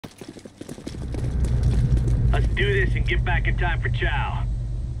do this and get back in time for chow.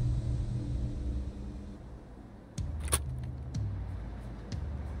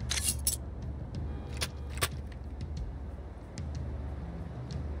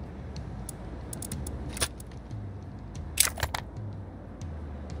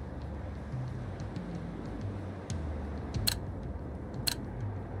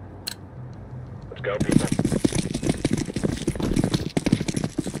 Let's go, people.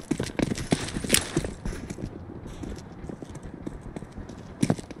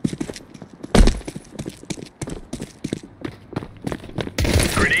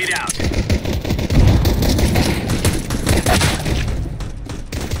 Grenade out.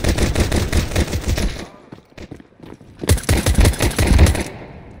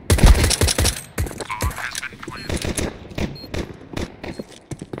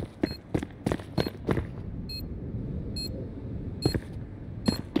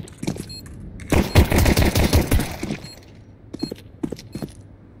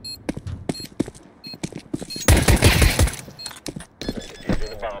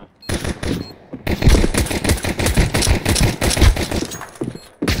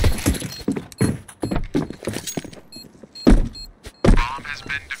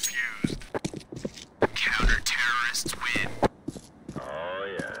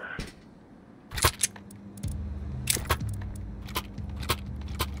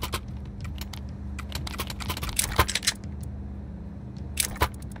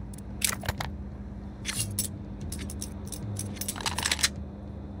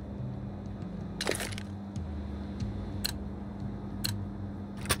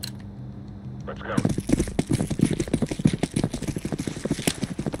 Let's go.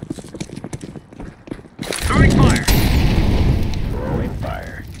 Throwing fire. Throwing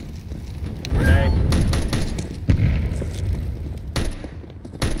fire. Grenade.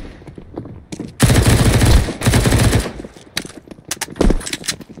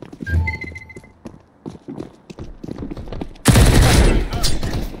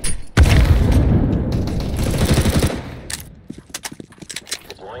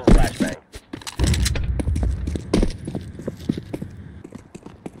 Deploying flashbang.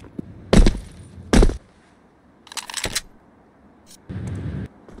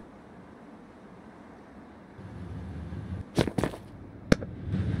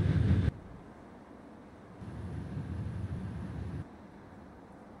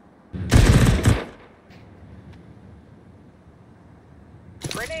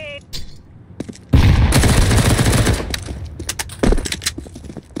 Grenade.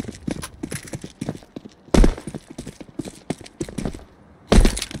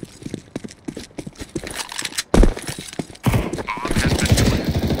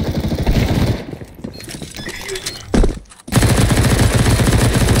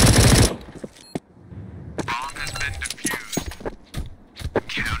 Bomb has been defused.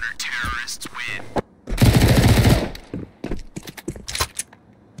 Counter-terrorists win.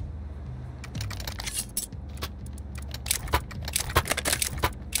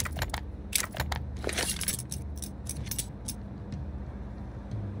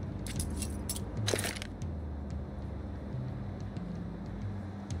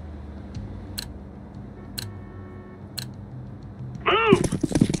 Move!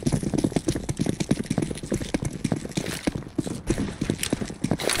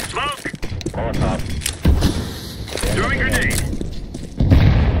 Smoke! Molotov. Throwing grenade.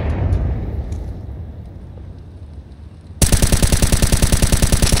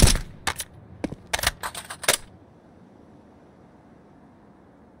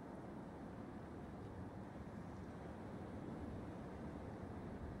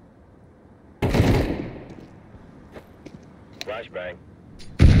 Flashbang.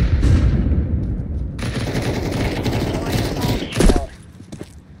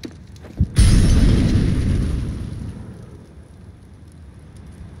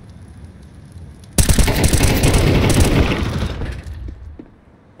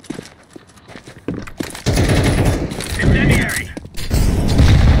 Incendiary.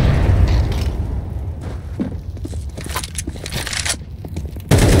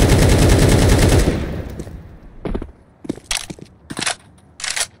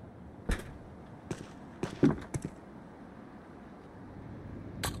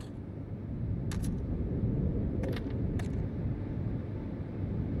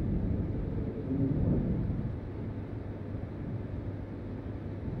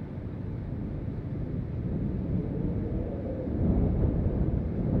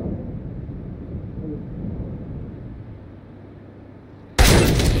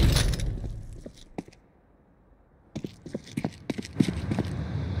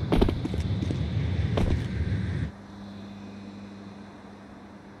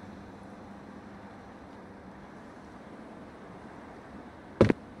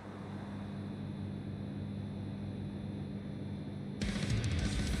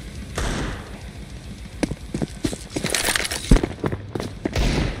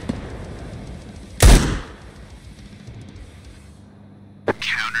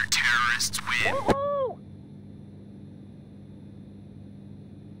 Counter-terrorists win. Woohoo!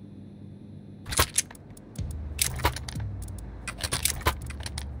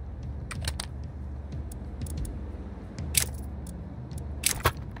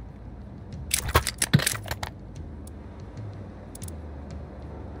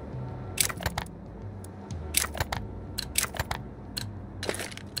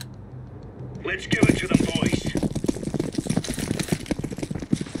 Let's give it to them, boys.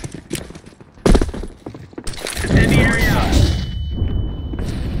 Incendiary out.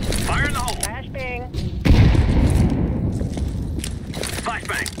 Fire in the hole. Flashbang.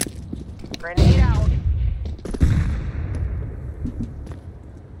 Flashbang. Grenade out.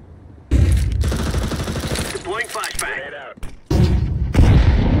 Deploying flashbang. Grenade out.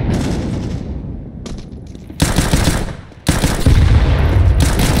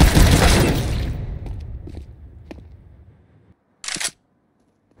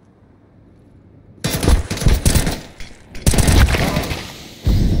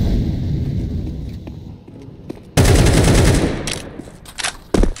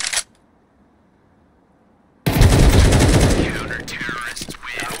 Counter-terrorists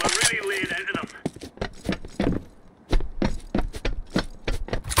win. Now we're really laying into them.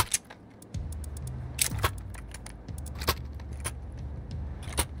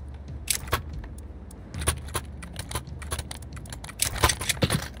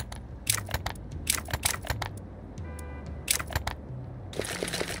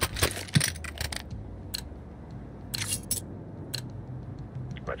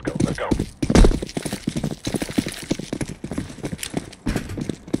 Let's go, let's go.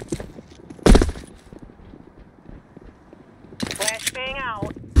 Flashbang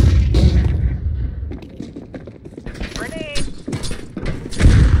out. Grenade.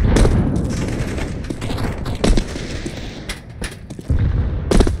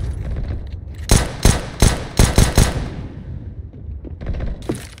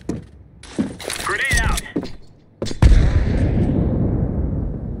 Grenade out.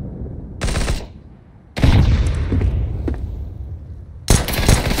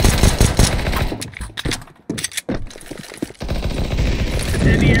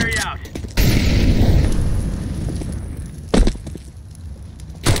 Incendiary out.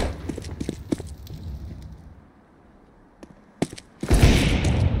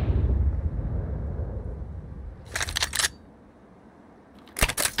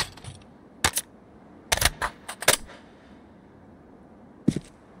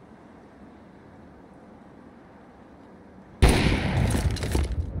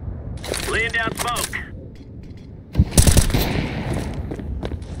 Laying down smoke.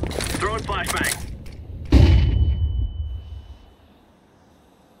 Throwing flashbang.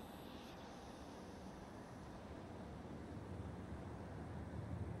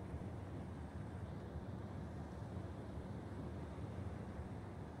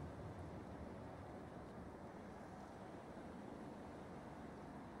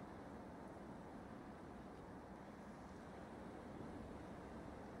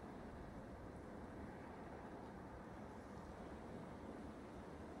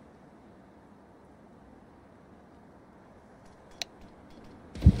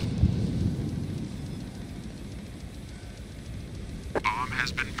 Bomb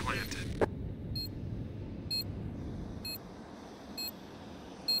has been planted.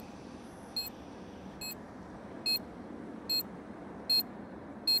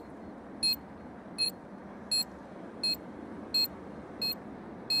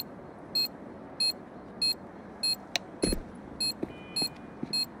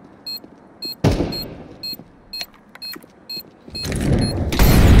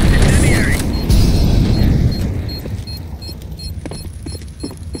 Incendiary.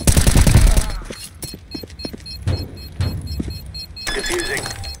 Defusing.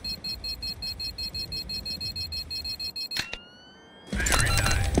 Very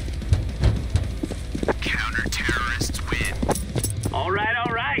nice. Counter-terrorists win. All right,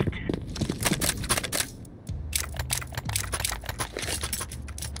 all right.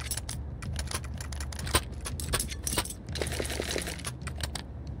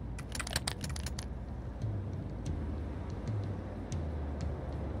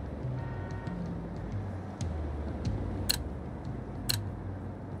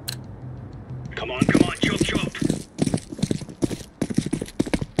 Come on, chop, chop.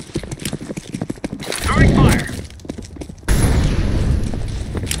 Starting fire.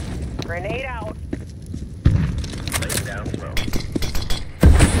 Grenade out. Laying down smoke.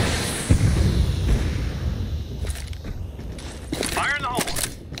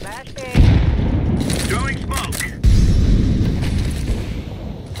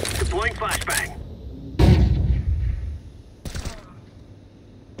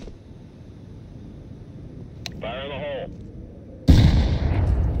 Fire in the hole.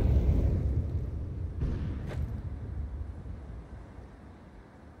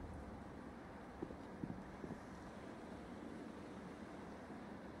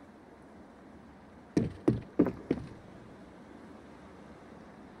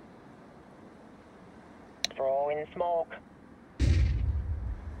 Throw in smoke.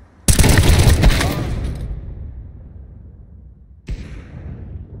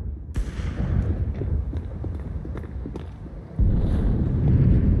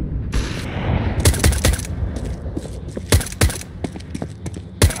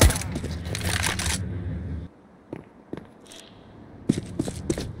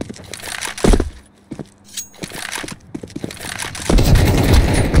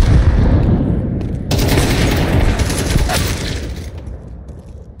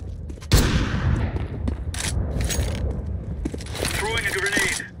 Throwing a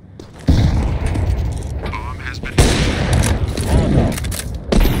grenade. Bomb has been defused.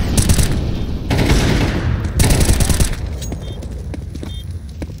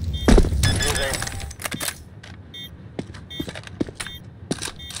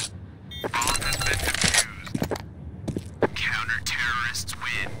 Counter-terrorists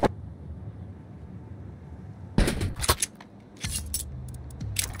win.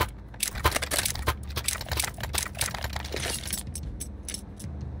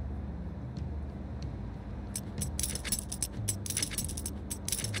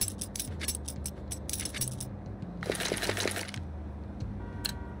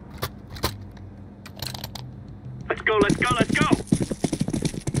 Let's go, let's go, let's go!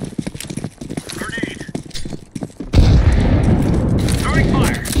 Grenade. Throwing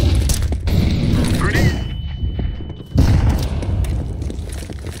fire. Grenade.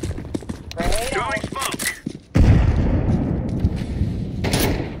 Grenade Throwing out. smoke.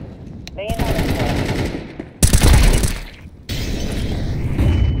 Laying out a smoke.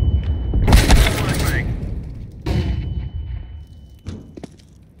 Flashbang.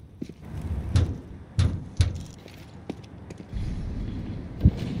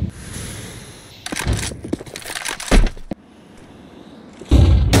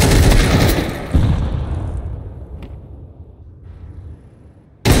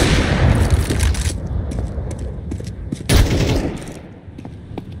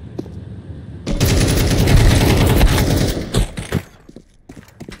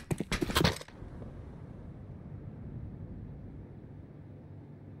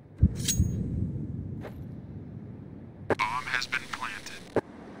 Bomb has been planted.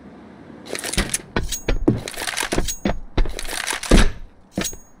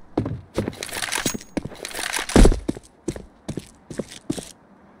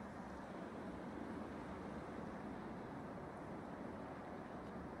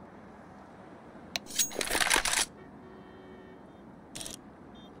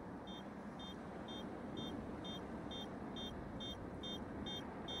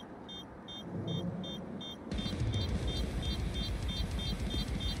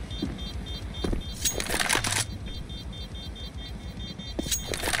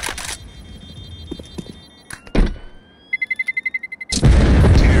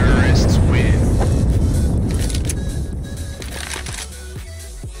 Terrorists win.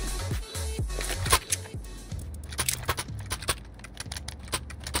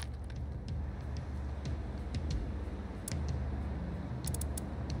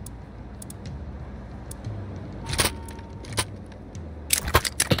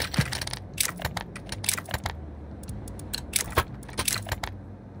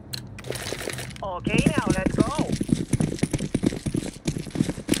 Okay, now let's go.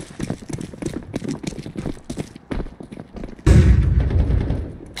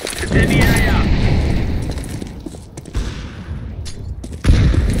 Incendiaria.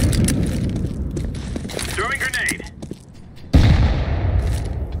 Throwing grenade.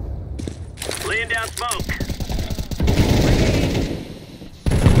 Laying down smoke.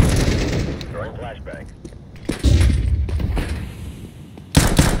 Throwing flashbang.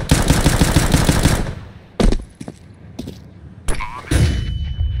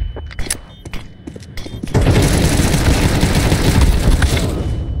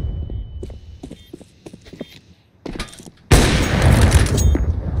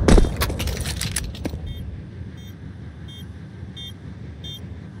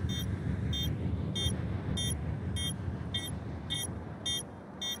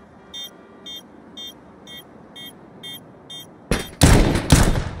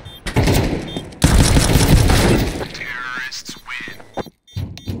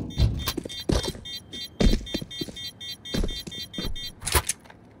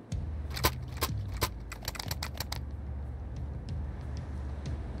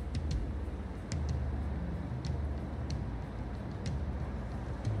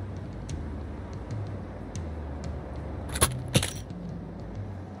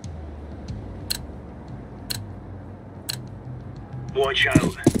 Watch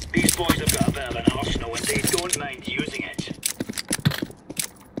out. These boys have got a bit of an arsenal and they don't mind using it.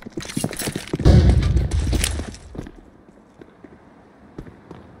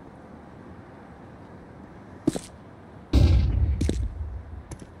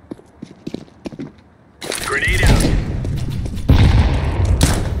 Grenade out.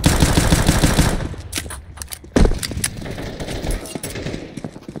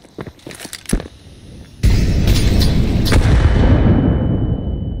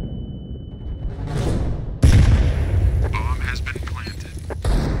 Bomb has been planted.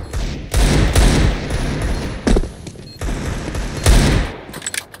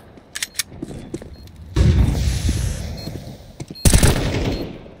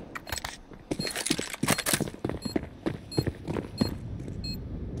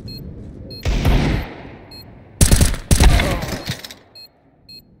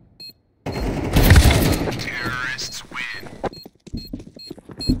 Terrorists win.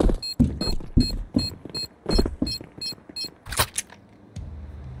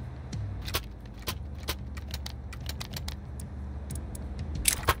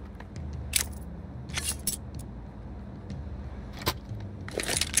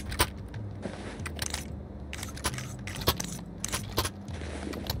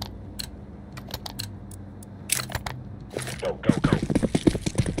 Go, go, go.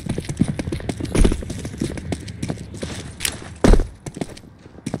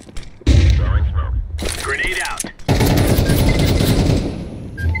 Throwing smoke. Grenade out.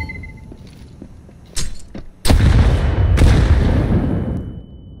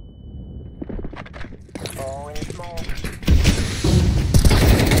 Throwing smoke.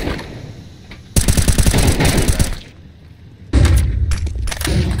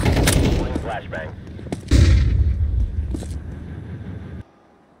 Deploying flashbang.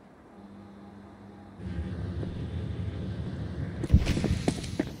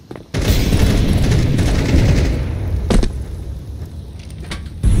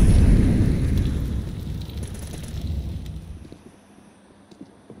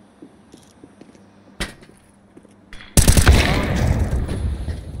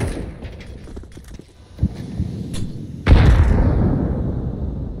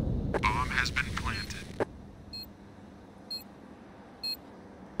 Bomb has been planted.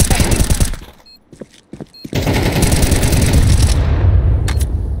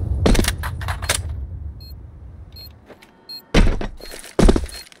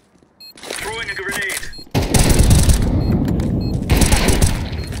 Throwing a grenade.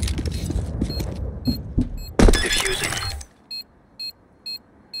 Diffusing.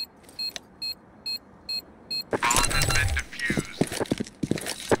 Bomb has been defused.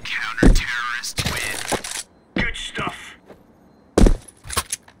 Counter-terrorists win. Good stuff.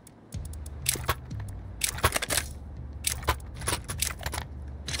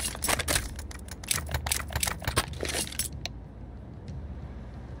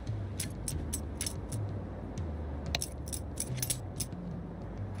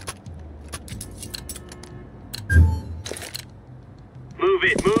 Move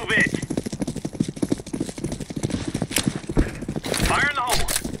it, move it. Fire in the hole.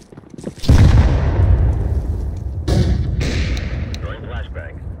 Throwing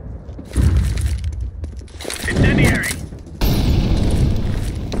flashbang. Incendiary.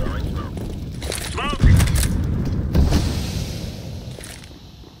 Throwing smoke. Smoke.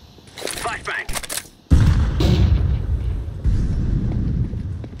 Flashbang.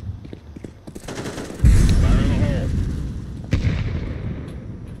 Fire in the hole.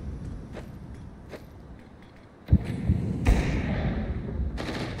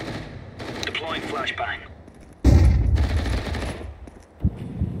 Deploying flashbang.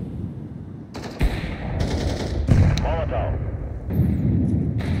 Molotov.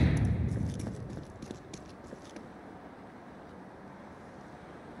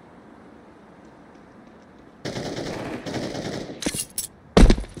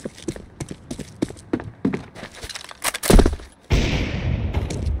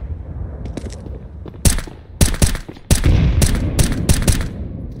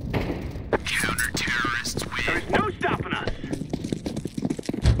 Counter-terrorists win. There's no stopping us.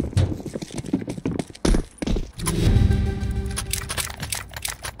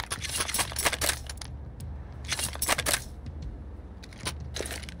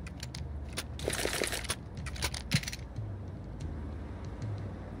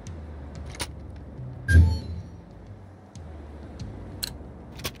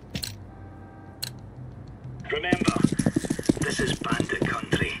 Remember, this is bandit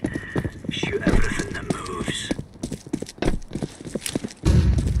country. Shoot everything that moves.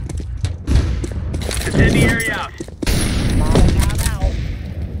 Incendiary out. Molotov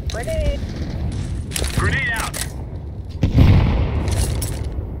Grenade. Grenade out.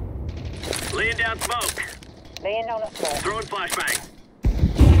 Laying down smoke. Laying down a smoke. Throwing flashbang.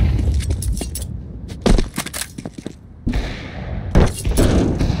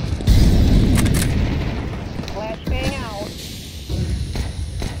 Flashbang out.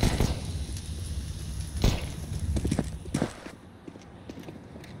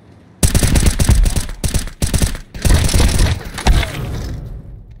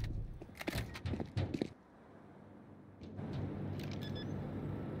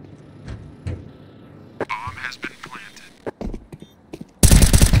 Bomb has been planted.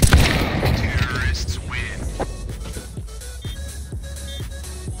 Terrorists win.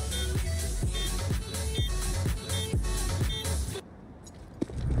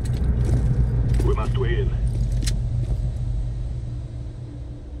 We must win.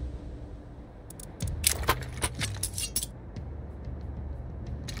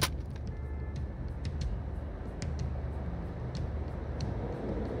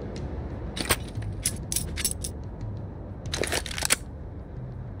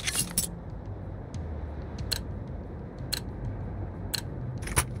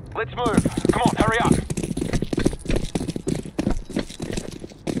 Let's move. Come on, hurry up.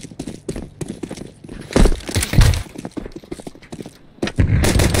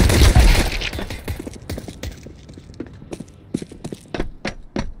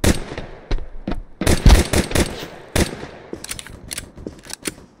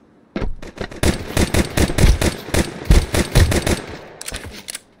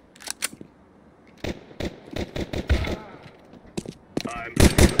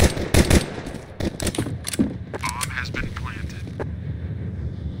 Bomb has been planted.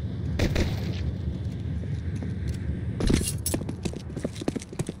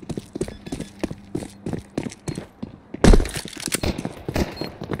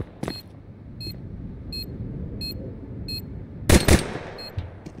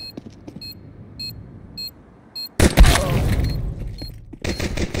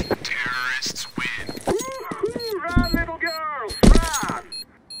 Terrorists win. Run, little girls, run!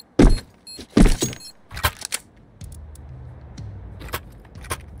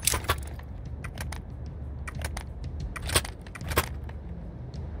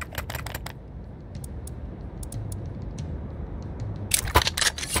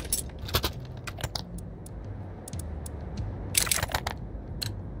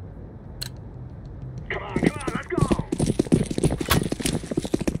 Come on, let's go!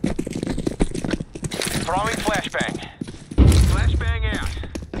 Throwing flashbang. Flashbang out.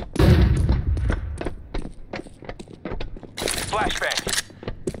 Flashbang.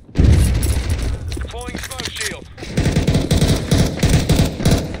 Deploying smoke shield.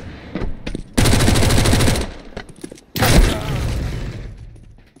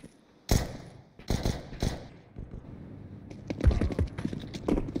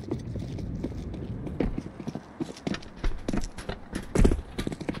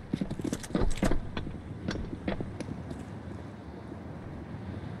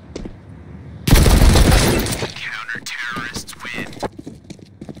 Counter-terrorists win.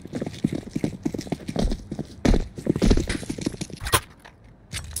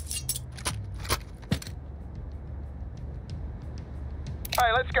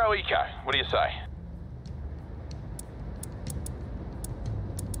 Hey, let's go eco. What do you say?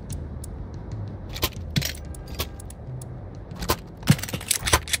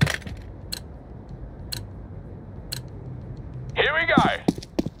 Here we go.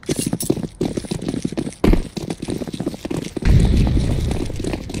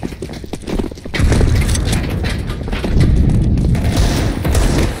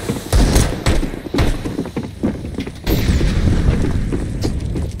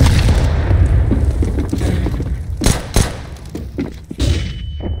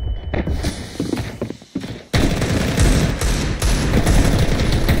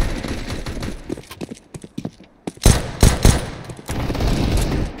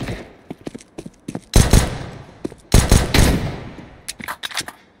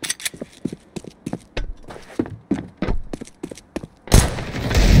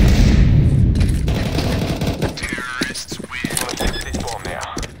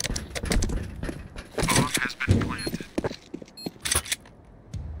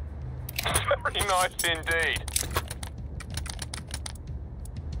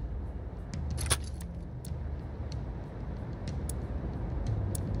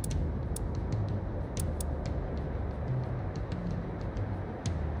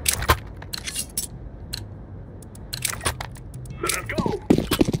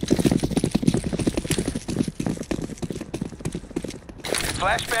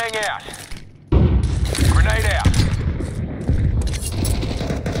 Flashbang out. Grenade out.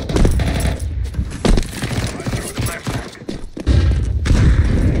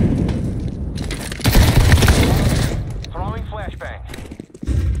 Throwing flashbang.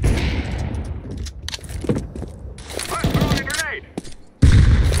 Throwing a grenade.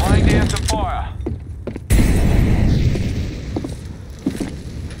 Laying down some fire.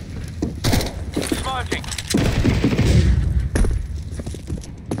 Smoking.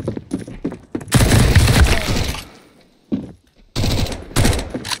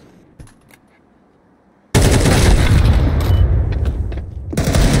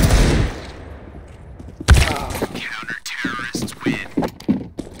 Counter-terrorists win.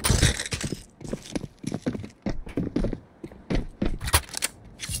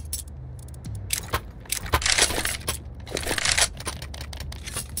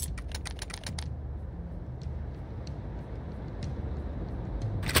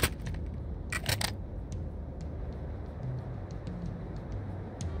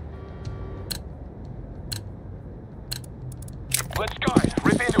 Let's go.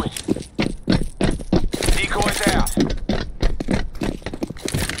 Rip into it. Decoys out.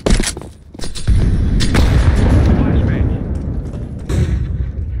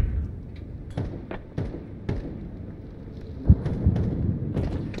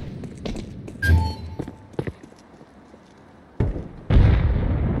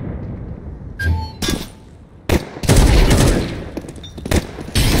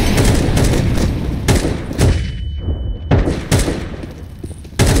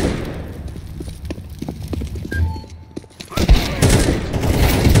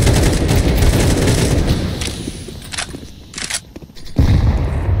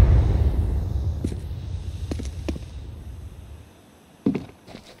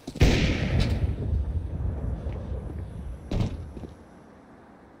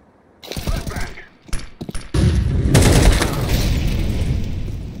 Flashbang.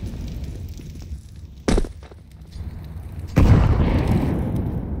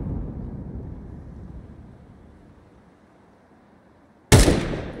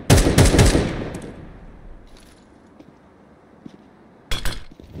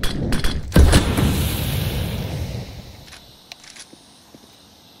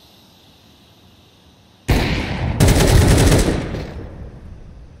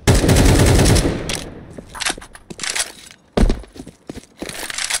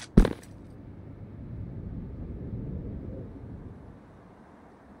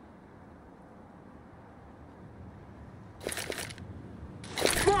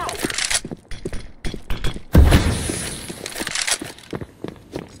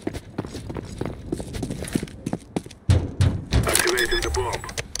 Activating the bomb.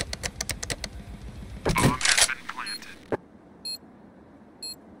 Bomb has been planted.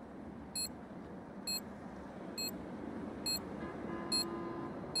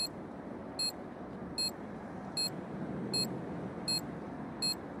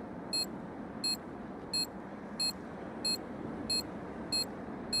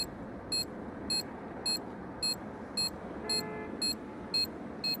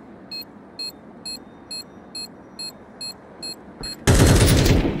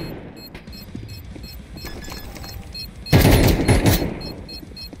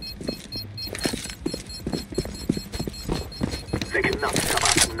 They cannot stop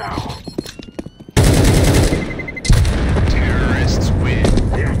us now. Terrorists win.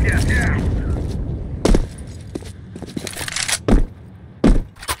 Yeah.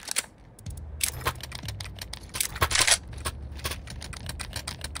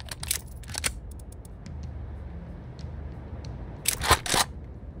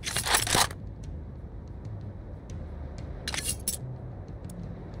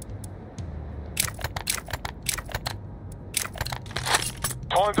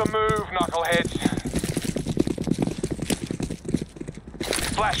 Time to move, knuckleheads.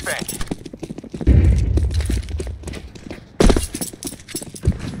 Flashbang.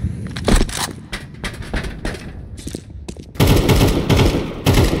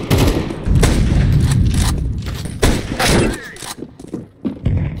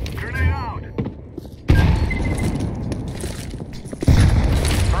 Grenade out.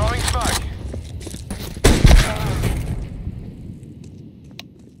 Throwing smoke.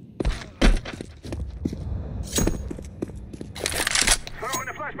 Throwing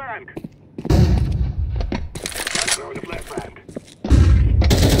a flashbang. I'm throwing a flashbang.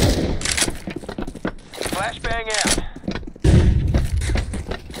 Flashbang out.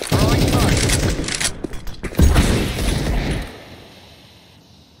 Throwing smoke.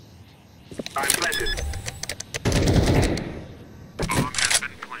 I'm planted. Bomb has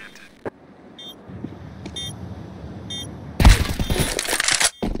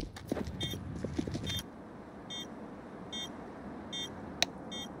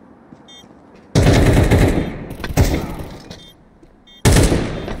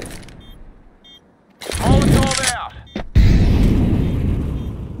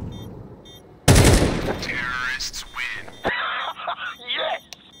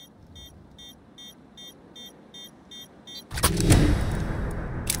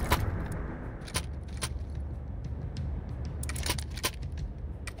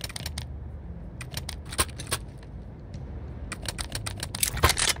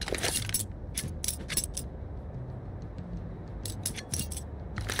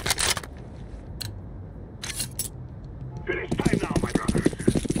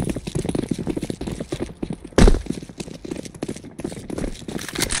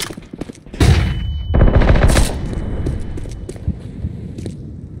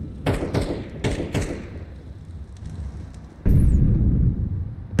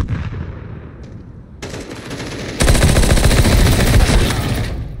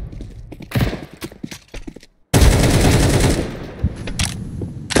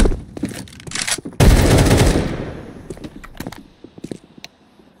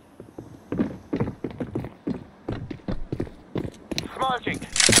Smoking.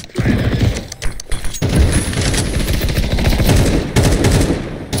 Planted.